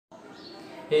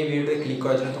এই ভিডিওতে ক্লিক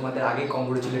করার জন্য তোমাদের আগে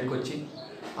কংগ্রেচুলেট করছি।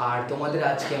 আর তোমাদের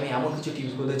আজকে আমি এমন কিছু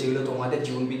টিপস বলতে যেগুলো তোমাদের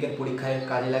জীবনবিজ্ঞান পরীক্ষায়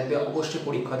কাজে লাগবে, অবশ্যই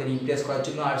পরীক্ষাদের ইমপ্রেস করার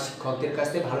জন্য আর শিক্ষকদের কাছ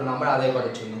থেকে ভালো নাম্বার আদায়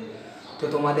করার জন্য। তো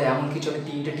তোমাদের এমন কিছু আমি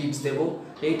 3টে টিপস দেবো,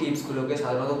 এই টিপসগুলোকে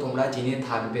সাধারণত তোমরা জেনে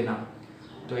থাকবে না।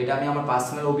 তো এটা আমি আমার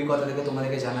পার্সোনাল অভিজ্ঞতা থেকে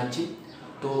তোমাদেরকে জানাচ্ছি।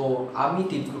 তো আমি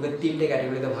টিপসগুলোকে 3টে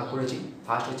ক্যাটাগরিতে ভাগ করেছি।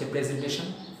 ফার্স্ট হচ্ছে প্রেজেন্টেশন,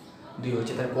 2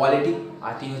 হচ্ছে তার কোয়ালিটি,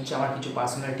 আর 3 হচ্ছে আমার কিছু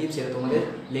পার্সোনাল টিপস যেটা তোমাদের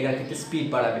লেখার ক্ষেত্রে স্পিড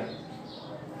বাড়াবে।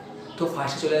 তো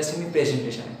ফার্স্টে চলে আসছি আমি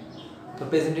প্রেজেন্টেশনে। তো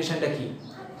প্রেজেন্টেশনটা কী?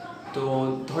 তো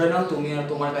ধরে নাও তুমি আর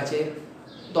তোমার কাছে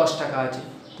 10 টাকা আছে।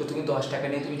 তো তুমি 10 টাকা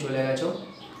নিয়ে তুমি চলে গেছো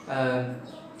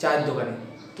চায়ের দোকানে।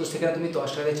 তো সেখানে তুমি 10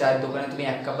 টাকা দিয়ে চায়ের দোকানে তুমি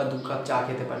 1 কাপ বা 2 কাপ চা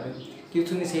খেতে পারবে। কিন্তু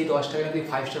তুমি সেই 10 টাকা নিয়ে তুমি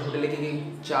 5 স্টার হোটেলে গিয়ে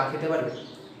চা খেতে পারবে?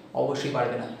 অবশ্যই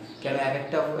পারবে না। কেন? এক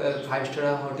একটা 5 স্টার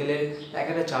হোটেলের এক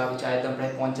একটা চায়ের দাম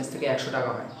প্রায় 50 থেকে 100 টাকা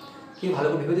হয়। কিন্তু ভালো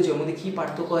করে ভেবে দিয়েছো ওর মধ্যে কী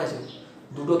পার্থক্য আছে?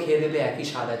 দুটো খেয়ে দেবে, একই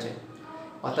স্বাদ আছে।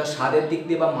 অর্থাৎ স্বাদের দিক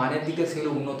দিয়ে বা মানের দিক দিয়ে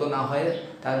সেগুলো উন্নত না হয়,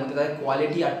 তার মধ্যে তাদের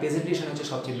কোয়ালিটি আর প্রেজেন্টেশন হচ্ছে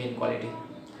সবচেয়ে মেন কোয়ালিটি।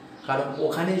 কারণ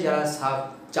ওখানে যারা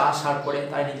চা সার্ভ করে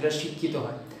তারা নিজেরা শিক্ষিত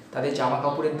হয়, তাদের জামা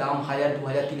কাপড়ের দাম 1000,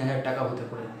 2000, 3000 টাকা হতে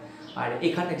পারে। আর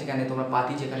এখানে যেখানে তোমরা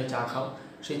পাতি যেখানে চা খাও,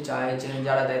 সেই চায়ে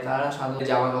যারা দেয় তারা সাধারণত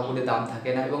জামা কাপড়ের দাম থাকে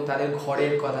না, এবং তাদের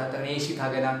ঘরের কথা, তাদের এসি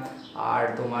থাকে না। আর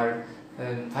তোমার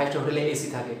 5 স্টার হোটেলে এসি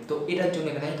থাকে। তো এটার জন্য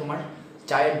এখানে তোমার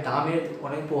চায়ের দামের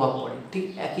অনেক প্রভাব পড়ে। ঠিক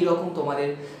একই রকম তোমাদের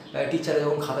টিচারে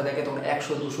যখন খাতা দেখে তখন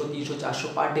 100, 200, 300, 400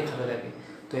 পার ডে খাতা দেখে।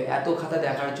 তো এত খাতা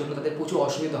দেখার জন্য তাদের প্রচুর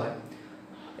অসুবিধা হয়।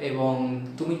 এবং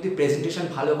তুমি যদি প্রেজেন্টেশন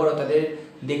ভালো করো তাদের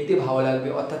দেখতে ভালো লাগবে।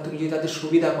 অর্থাৎ তুমি যদি তাদের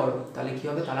সুবিধা করো তাহলে কী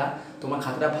হবে, তারা তোমার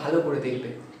খাতাটা ভালো করে দেখবে।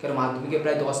 কারণ মাধ্যমিকে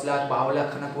প্রায় 10 লাখ 12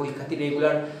 লাখখানা পরীক্ষার্থী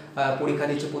রেগুলার পরীক্ষা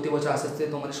দিচ্ছে, প্রতি বছর আস্তে আস্তে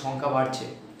তোমাদের সংখ্যা বাড়ছে।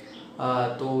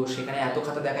 তো সেখানে এত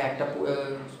খাতা দেখা একটা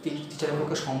টিচারের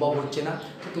পক্ষে সম্ভব হচ্ছে না।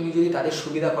 তো তুমি যদি তাদের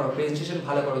সুবিধা করো, প্রেজেন্টেশন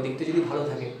ভালো করো, দেখতে যদি ভালো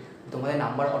থাকে, তোমাদের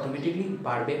নাম্বার অটোমেটিকলি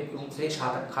বাড়বে এবং সেই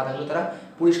খাতাগুলো তারা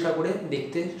পরিষ্কার করে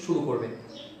দেখতে শুরু করবে।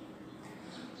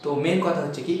 তো মেন কথা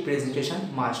হচ্ছে কি, প্রেজেন্টেশন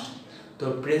মাস্ট। তো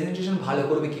প্রেজেন্টেশন ভালো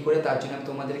করবে কী করে, তার জন্য আমি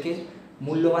তোমাদেরকে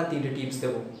মূল্যবান 3টে টিপস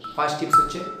দেবো। ফার্স্ট টিপস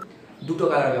হচ্ছে 2টো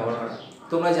কালার ব্যবহার করা।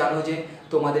 তোমরা জানো যে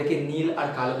তোমাদেরকে নীল আর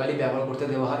কালো কালি ব্যবহার করতে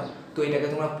দেওয়া হয়। তো এটাকে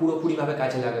তোমরা পুরোপুরিভাবে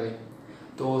কাজে লাগাবে।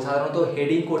 তো সাধারণত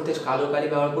হেডিং করতে কালো কালি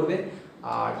ব্যবহার করবে,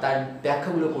 আর তার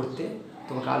ব্যাখ্যাগুলো করতে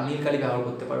তোমরা নীল কালি ব্যবহার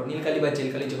করতে পারো। নীল কালি বা জেল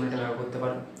কালি যে কোনো একটা ব্যবহার করতে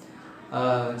পারো।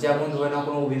 যেমন ধরে নাও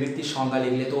কোনো অভিব্যক্তির সংজ্ঞা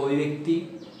লিখলে, তো অভিব্যক্তি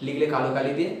লিখলে কালো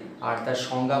কালি দিয়ে, আর তার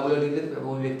সংজ্ঞাগুলো লিখলে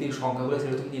অভিব্যক্তির সংজ্ঞাগুলো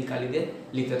সেটা তুমি নীল কালি দিয়ে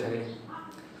লিখতে থাকলে।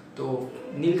 তো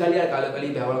নীল কালি আর কালো কালি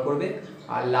ব্যবহার করবে।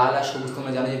 আর লাল আর সবুজ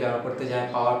তোমরা জানো যে ব্যবহার করতে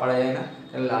পারা যায় না,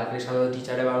 কারণ লাল কালি সাধারণত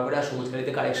টিচারে ব্যবহার করে আর সবুজ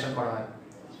কালিতে কারেকশন করা হয়।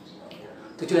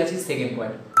 তো চলে আসছি সেকেন্ড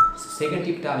পয়েন্ট। সেকেন্ড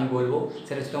টিপটা আমি বলবো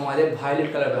সেটা হচ্ছে তোমাদের ভায়োলেট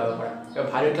কালার ব্যবহার করা। এবার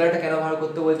ভায়োলেট কালারটা কেন ব্যবহার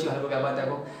করতে বলছি, ভালো ব্যাপার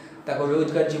দেখো।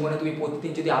 রোজকার জীবনে তুমি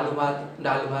প্রতিদিন যদি আলু ভাত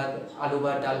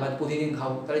ডাল ভাত প্রতিদিন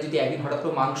খাও, তাহলে যদি একদিন হঠাৎ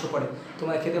করে মাংস পড়ে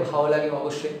তোমার খেতে ভালো লাগে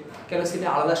অবশ্যই, কেন সেটা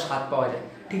আলাদা স্বাদ পাওয়া যায়।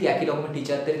 ঠিক একই রকমের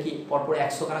টিচারদের কি পরপর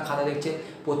 100খানা খাতা দেখছে,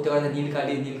 প্রত্যেকটা নীল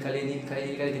কালি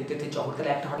দেখতে যখন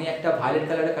তাহলে একটা ভায়োলেট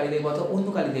কালারের কালি দেখবে অথবা অন্য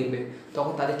কালি দেখবে,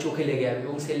 তখন তাদের চোখে লেগে যাবে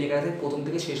এবং সেই লেখাটাতে প্রথম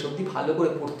থেকে শেষ অবধি ভালো করে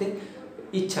পড়তে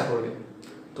ইচ্ছা করবে।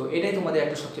 তো এটাই তোমাদের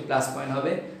একটা সবচেয়ে প্লাস পয়েন্ট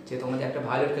হবে, যে তোমাদের একটা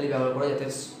ভায়োলেট কালি ব্যবহার করা যাতে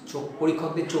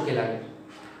পরীক্ষকদের চোখে লাগে।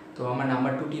 তো আমার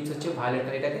নাম্বার 2 টিপস হচ্ছে ভায়োলেট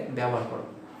কালিটাকে ব্যবহার করো।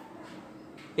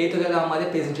 এই তো গেল আমাদের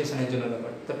প্রেজেন্টেশনের জন্য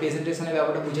ব্যাপার। তো প্রেজেন্টেশনের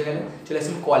ব্যাপারটা বুঝে গেলে চলে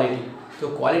আসুন কোয়ালিটি। তো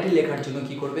কোয়ালিটি লেখার জন্য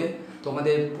কী করবে,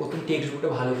 তোমাদের প্রথম টেক্সট বুকটা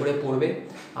ভালো করে পড়বে,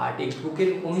 আর টেক্সট বুকের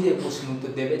অনুযায়ী প্রশ্ন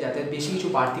উত্তর দেবে যাতে বেশি কিছু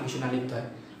বাড়তি কিছু না লিখতে হয়।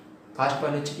 ফার্স্ট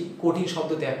পয়েন্ট হচ্ছে কি, কঠিন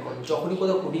শব্দ ত্যাগ করো। যখনই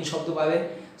কোথাও কঠিন শব্দ পাবে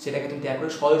সেটাকে তুমি ত্যাগ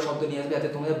করে সরল শব্দ নিয়ে আসবে, যাতে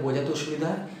তোমাদের বোঝাতেও সুবিধা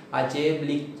হয়, আর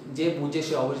যে বুঝে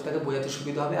সে অবশ্যই তাকে বোঝাতে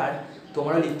সুবিধা হবে, আর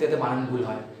তোমরা লিখতে বানান ভুল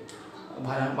হয়,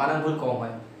 বানান ভুল কম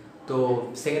হয়। তো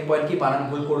সেকেন্ড পয়েন্ট কি, বানান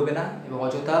ভুল করবে না এবং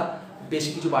অযথা বেশ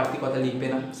কিছু বাড়তি কথা লিখবে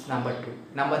না। নাম্বার 2।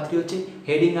 নাম্বার 3 হচ্ছে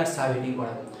হেডিং আর সাব হেডিং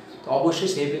করা। তো অবশ্যই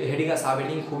সেই হেডিং আর সাব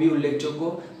হেডিং খুবই উল্লেখযোগ্য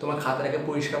তোমার খাতাটাকে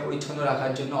পরিষ্কার পরিচ্ছন্ন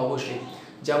রাখার জন্য। অবশ্যই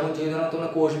যেমন যদি ধরো তোমরা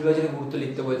কোষ বিভাজনের গুরুত্ব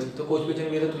লিখতে বলছি, তো কোষ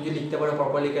বিভাজনের বিরুদ্ধে তুমি যদি লিখতে পারো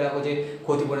প্রপার লিখে রাখো যে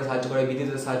ক্ষতিপূরণে সাহায্য করে,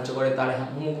 বিদ্যুতে সাহায্য করে, তার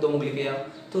মুখ তমুক লিখে যাও,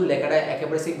 তো লেখাটা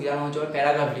একেবারে সেই জানা হচ্ছে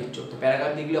প্যারাগ্রাফ লিখছো। তো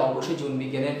প্যারাগ্রাফ লিখলে অবশ্যই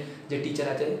জীবনবিজ্ঞানের যে টিচার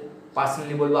আছে,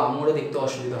 পার্সোনালি বলবো আমারও দেখতে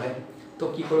অসুবিধা হয়। তো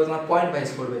কী করবে, তোমার পয়েন্ট ভাইজ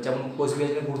করবে। যেমন কোষ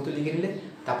বিভাজনের গুরুত্ব লিখে নিলে,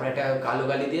 তারপরে একটা কালো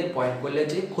কালি দিয়ে পয়েন্ট করলে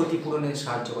যে ক্ষতিপূরণে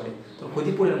সাহায্য করে। তো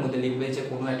ক্ষতিপূরণের মধ্যে লিখবে যে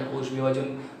কোনো একটা কোষ বিভাজন,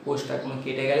 কোষটা কোনো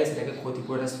কেটে গেলে সেটাকে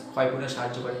ক্ষয়পূরণে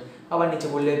সাহায্য করে। আবার নিচে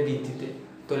বললে বৃদ্ধিতে,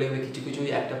 তো লিখবে কিছু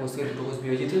একটা কোষ থেকে 2টো কোষ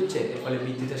বিভাজিত হচ্ছে, এর ফলে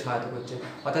বৃদ্ধিতে সহায়তা করছে।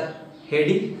 অর্থাৎ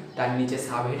হেডিং, তার নিচে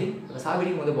সাব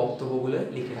হেডিং মধ্যে বক্তব্যগুলো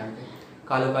লিখে রাখবে।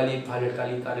 কালো কালি ভায়োলেট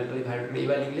কালি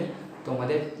এবার লিখলে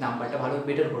তোমাদের নাম্বারটা ভালো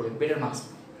বেটার করবে, বেটার মার্কস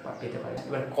পেতে পারে।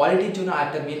 এবার কোয়ালিটির জন্য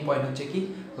আরেকটা মেন পয়েন্ট হচ্ছে কি,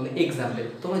 এক্সাম্পল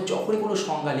তোমরা যখনই কোনো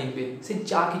সংজ্ঞা লিখবে সে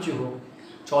যা কিছু হোক,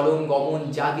 চলন গমন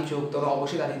যা কিছু হোক, তোমরা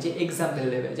অবশ্যই তাদের যে এক্সাম্পল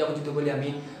দেবে। যেমন যদি বলি আমি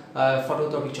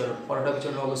ফটোটপিক চলন, ফটোটপিক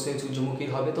চলন অবশ্যই সূর্যমুখীর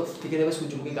হবে, তো থেকে দেবে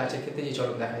সূর্যমুখী গাছের ক্ষেত্রে যে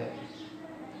চলন দেখা যায়,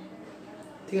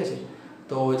 ঠিক আছে।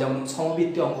 তো যেমন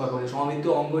সমবৃত্তীয় অঙ্ক করে,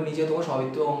 সমবৃত্তীয় অঙ্ক নিজে তোমার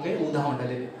সমবৃত্তীয় অঙ্কের উদাহরণটা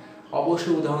দেবে,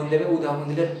 অবশ্যই উদাহরণ দেবে। উদাহরণ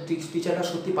দিলে টিচারটা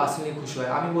সত্যি পার্সোনালি খুশি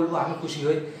হয়, আমি বলবো আমি খুশি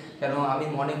হই, কেন আমি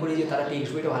মনে করি যে তারা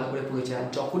টেক্সট বইটা ভালো করে পড়েছে। আর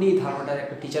যখনই এই ধারণাটা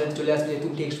একটা টিচার চলে আসবে যে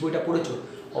তুমি টেক্সট বইটা পড়েছো,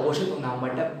 অবশ্যই তোমার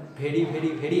নাম্বারটা ভেরি ভেরি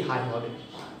ভেরি হাই হবে।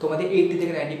 তোমাদের 80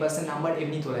 থেকে 90% নাম্বার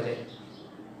এমনি তোলা যায়।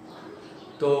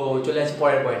 তো চলে আসি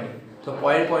পরের পয়েন্টে। তো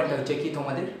পরের পয়েন্টটা হচ্ছে কি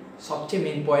তোমাদের সবচেয়ে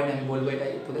মেন পয়েন্ট আমি বলবো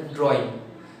এটাই, তোদের ড্রয়িং।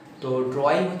 তো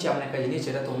ড্রয়িং হচ্ছে এমন একটা জিনিস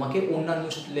যেটা তোমাকে অন্যান্য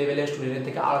লেভেলের স্টুডেন্টের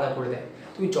থেকে আলাদা করে দেয়।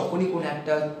 তুমি যখনই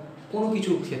কোনো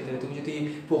কিছুর ক্ষেত্রে তুমি যদি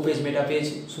প্রোপেজ মেটাপেজ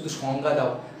শুধু সংজ্ঞা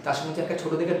দাও, তার সঙ্গে একটা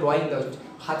ছোটো থেকে ড্রয়িং দাও,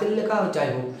 হাতের লেখা যাই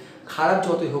হোক, খারাপ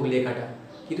যতই হোক লেখাটা,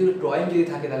 কিন্তু ড্রয়িং যদি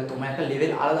থাকে তাহলে তোমার একটা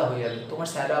লেভেল আলাদা হয়ে যাবে। তোমার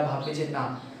স্যাররা ভাববে যে না,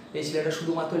 এই ছেলেটা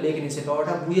শুধুমাত্র লেখেনি, সে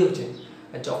পড়াটা বুঝে হচ্ছে।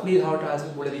 আর যখনই ধারণাটা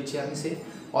আসবে বলে দিচ্ছি আমি, সে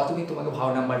অতদিন তোমাকে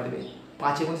ভালো নাম্বার দেবে,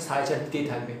 5-এর মধ্যে 4.5 দিতেই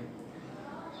থাকবে।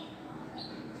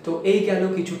 তো এই গেল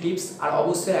কিছু টিপস। আর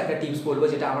অবশ্যই একটা টিপস বলবো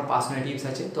যেটা আমার পার্সোনাল টিপস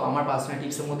আছে। তো আমার পার্সোনাল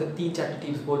টিপসের মধ্যে 3-4টি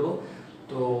টিপস বলবো।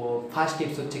 তো ফার্স্ট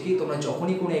টিপস হচ্ছে কি, তোমরা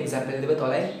যখনই কোনো এক্সাম্পল দেবে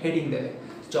তলায় হেডিং দেবে।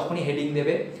 যখনই হেডিং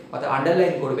দেবে অর্থাৎ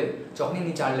আন্ডারলাইন করবে, যখনই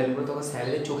নিচে আন্ডারলাইন করবে তখন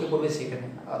স্যারেদের চোখে পড়বে সেখানে।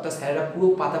 অর্থাৎ স্যারেরা পুরো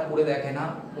পাতা পড়ে দেখে না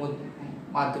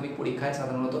মাধ্যমিক পরীক্ষায়,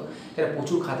 সাধারণত এরা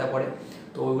প্রচুর খাতা পড়ে।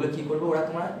 তো ওইগুলো কী করবে, ওরা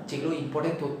তোমার যেগুলো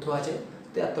ইম্পর্টেন্ট তথ্য আছে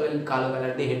তার তলে কালো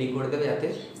কালার দিয়ে হেডিং করে দেবে, যাতে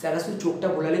স্যাররা শুধু চোখটা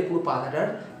বোলালে পুরো পাতাটার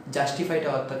জাস্টিফাইটা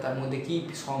অর্থাৎ তার মধ্যে কী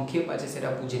সংক্ষেপ আছে সেটা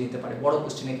বুঝে নিতে পারে, বড়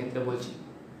কোশ্চেনের ক্ষেত্রে বলছি।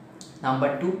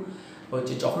 নাম্বার 2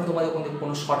 হচ্ছে যখন তোমাদের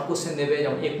কোনো শর্ট কোশ্চেন দেবে,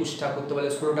 যেমন 21টা করতে বলে,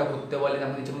 16টা করতে বলে,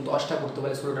 যেমন 10টা করতে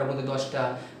বলে, 16টার মধ্যে 10টা,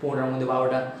 15টার মধ্যে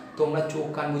 12টা, তোমরা চোখ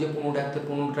কান বুঝে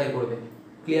 15টাই করবে।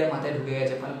 ক্লিয়ার মাথায় ঢুকে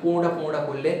গেছে, মানে 15টা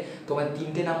করলে তোমার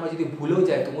 3টে নাম্বার যদি ভুলেও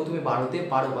যায় তবুও তুমি 12তে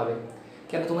 12 পাবে।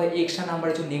 কেন, তোমার এক্সট্রা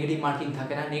নাম্বারের জন্য নেগেটিভ মার্কিং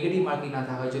থাকে না। নেগেটিভ মার্কিং না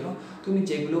থাকার জন্য তুমি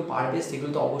যেগুলো পারবে সেগুলো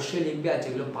তো অবশ্যই লিখবে, আর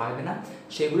যেগুলো পারবে না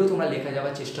সেগুলো তোমরা লেখা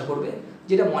যাওয়ার চেষ্টা করবে।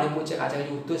 যেটা মনে পড়ছে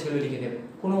কাছাকাছি উত্তর সেগুলো লিখে নেবে,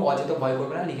 কোনো অযথা ভয়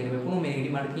করবে না, লিখে নেবে, কোনো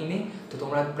নেগেটিভ মার্কিং নেই। তো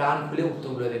তোমরা প্রাণ খুলে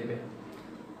উত্তরগুলো দেখবে।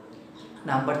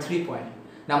 নাম্বার 3 পয়েন্ট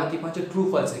হচ্ছে ট্রু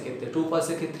ফলসের ক্ষেত্রে। ট্রু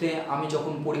ফলসের ক্ষেত্রে আমি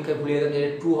যখন পরীক্ষায় ভুলে যেতাম যে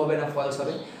ট্রু হবে না ফলস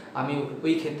হবে, আমি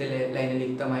ওই ক্ষেত্রে লাইনে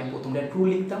লিখতাম, আমি প্রথমটা ট্রু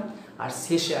লিখতাম, আর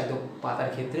শেষে একদম পাতার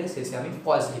ক্ষেত্রে শেষে আমি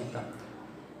ফলস লিখতাম,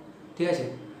 ঠিক আছে।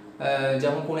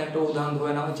 যেমন কোনো একটা উদাহরণ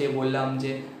ধরে নাও, যে বললাম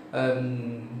যে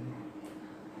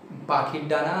পাখির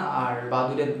ডানা আর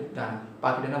বাদুড়ের ডানা,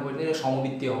 পাখির ডানা বলতে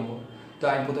সমবৃত্তীয় অঙ্গ। তো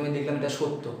আমি প্রথমে দেখলাম এটা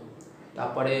সত্য,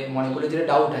 তারপরে মনে করলে যেটা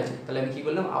ডাউট আছে, তাহলে আমি কী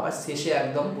করলাম, আবার শেষে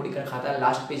একদম পরীক্ষার খাতার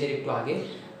লাস্ট পেজের একটু আগে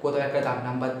কোথাও একটা দাগ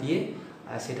নাম্বার দিয়ে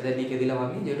সেটাতে লিখে দিলাম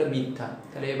আমি যে ওটা মিথ্যা।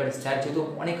 তাহলে এবার স্যার যেহেতু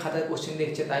অনেক খাতার কোশ্চেন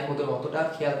দেখছে, তাই ওদের অতটা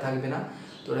খেয়াল থাকবে না।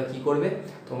 তো ওরা কী করবে,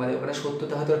 তোমাদের ওটা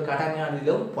সত্যতা হয়তো কাটা মেরা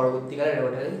দিলেও পরবর্তীকালে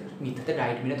ওটা মিথ্যাতে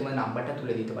রাইট মেরে তোমাদের নাম্বারটা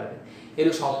তুলে দিতে পারবে।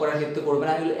 এগুলো সব করার ক্ষেত্রে করবে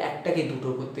না, এগুলো একটাকে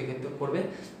দুটোর ক্ষেত্রে করবে,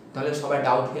 তাহলে সবাই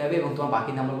ডাউট হয়ে যাবে এবং তোমার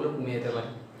বাকি নাম্বারগুলো কমে যেতে পারে।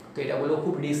 তো এটা বলবো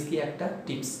খুব রিস্কি একটা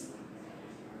টিপস।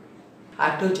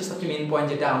 আরেকটা হচ্ছে সবচেয়ে মেন পয়েন্ট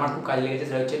যেটা আমার খুব কাজে লেগেছে,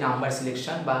 সেটা হচ্ছে নাম্বার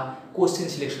সিলেকশন বা কোশ্চেন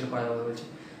সিলেকশন করার কথা বলছে।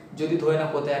 যদি ধরে না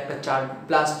কোথায় একটা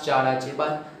 4+4 আছে বা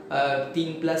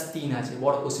 3+3 আছে,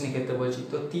 বড় কোশ্চেনের ক্ষেত্রে বলছি,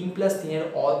 তো 3+3-এর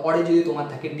অরে যদি তোমার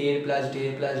থাকে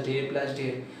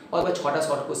 1.5+1.5+1.5+1.5 অথবা 6টা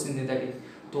শর্ট কোশ্চেন দিয়ে থাকে,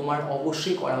 তোমার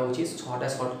অবশ্যই করা উচিত 6টা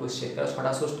শর্ট কোশ্চেন। কারণ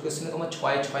 6টা শর্ট কোশ্চেনে তোমার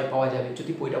 6 পাওয়া যাবে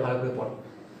যদি বইটা ভালো করে পড়ো।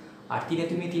 আর 3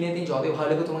 যতই ভালো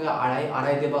লাগবে তোমাকে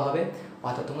আড়াই দেওয়া হবে,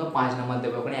 অর্থাৎ তোমাকে 5 নাম্বার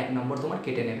দেবে, ওখানে 1 নম্বর তোমার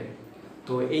কেটে নেবে।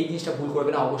 তো এই জিনিসটা ভুল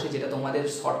করবে না, অবশ্যই যেটা তোমাদের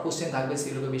শর্ট কোশ্চেন থাকবে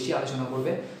সেগুলোকে বেশি আলোচনা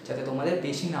করবে, যাতে তোমাদের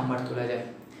বেশি নাম্বার তোলা যায়।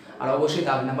 আর অবশ্যই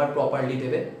দাগ নাম্বার প্রপারলি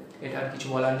দেবে, এটা আর কিছু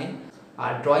বলার নেই।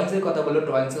 আর ড্রয়িংসের কথা বললো,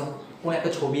 ড্রয়িংসে কোনো একটা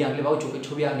ছবি আঁকলে বা চোখের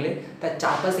ছবি আঁকলে তার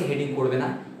চারপাশে হেডিং করবে না,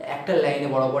 একটা লাইনে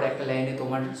বরাবর একটা লাইনে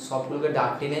তোমার সবগুলোকে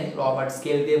দাগ টেনে রবার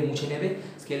স্কেল দিয়ে মুছে নেবে,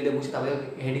 স্কেল দিয়ে মুছে তারপরে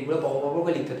হেডিংগুলো পর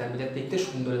করে লিখতে থাকবে, যাতে দেখতে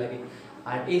সুন্দর লাগে।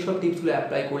 আর এইসব টিপসগুলো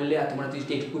অ্যাপ্লাই করলে, আর তোমরা যদি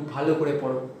টেক্সট বুক ভালো করে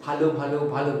পড়ো,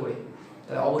 ভালো করে,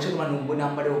 তাহলে অবশ্যই তোমার 90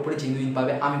 নাম্বারের ওপরে জেনুইন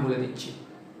পাবে, আমি বলে দিচ্ছি।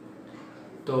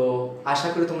 তো আশা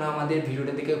করি তোমরা আমাদের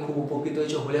ভিডিওটা দেখে খুব উপকৃত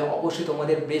হয়েছো। হলে অবশ্যই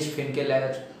তোমাদের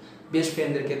বেস্ট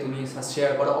ফ্রেন্ডদেরকে তুমি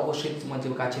শেয়ার করো, অবশ্যই তোমার যে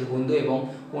কাছের বন্ধু এবং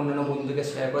অন্যান্য বন্ধুদেরকে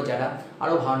শেয়ার করো যারা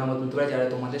আরও ভালো নাম্বার তুলতে পারে, যারা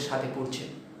তোমাদের সাথে পড়ছে।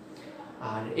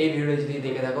 আর এই ভিডিওটা যদি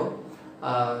দেখে থাকো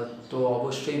তো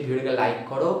অবশ্যই ভিডিওটাকে লাইক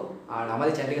করো, আর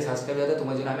আমাদের চ্যানেলকে সাবস্ক্রাইব যাতে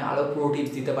তোমার জন্য আমি আরও প্রো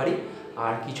টিপস দিতে পারি।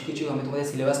 আর কিছু আমি তোমাদের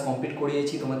সিলেবাস কমপ্লিট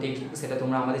করিয়েছি তোমার টেক্সট বুক, সেটা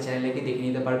তোমরা আমাদের চ্যানেলে গিয়ে দেখে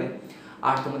নিতে পারবে।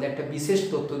 আর তোমাদের একটা বিশেষ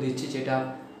তথ্য দিচ্ছি, যেটা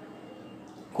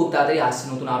খুব তাড়াতাড়ি আসছে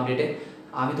নতুন আপডেটে।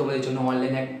 আমি তোমাদের জন্য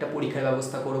অনলাইনে একটা পরীক্ষার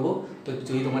ব্যবস্থা করব। তো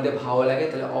যদি তোমাদের ভালো লাগে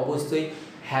তাহলে অবশ্যই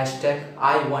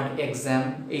 #I want exam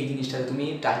এই জিনিসটাতে তুমি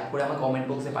টাইপ করে আমার কমেন্ট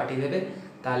বক্সে পাঠিয়ে দেবে,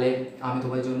 তাহলে আমি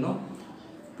তোমাদের জন্য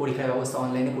পরীক্ষার ব্যবস্থা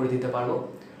অনলাইনে করে দিতে পারবো।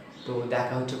 তো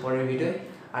দেখা হচ্ছে পরের ভিডিওয়ে,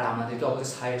 আর আমাদেরকে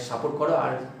অবশ্যই সাপোর্ট করো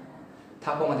আর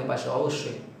থাকো আমাদের পাশে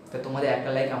অবশ্যই। তা তোমাদের একটা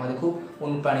লাইক আমাদের খুব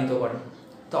অনুপ্রাণিত করে।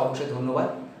 তো অবশ্যই ধন্যবাদ,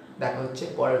 দেখা হচ্ছে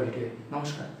পরের ভিডিওয়ে,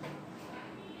 নমস্কার।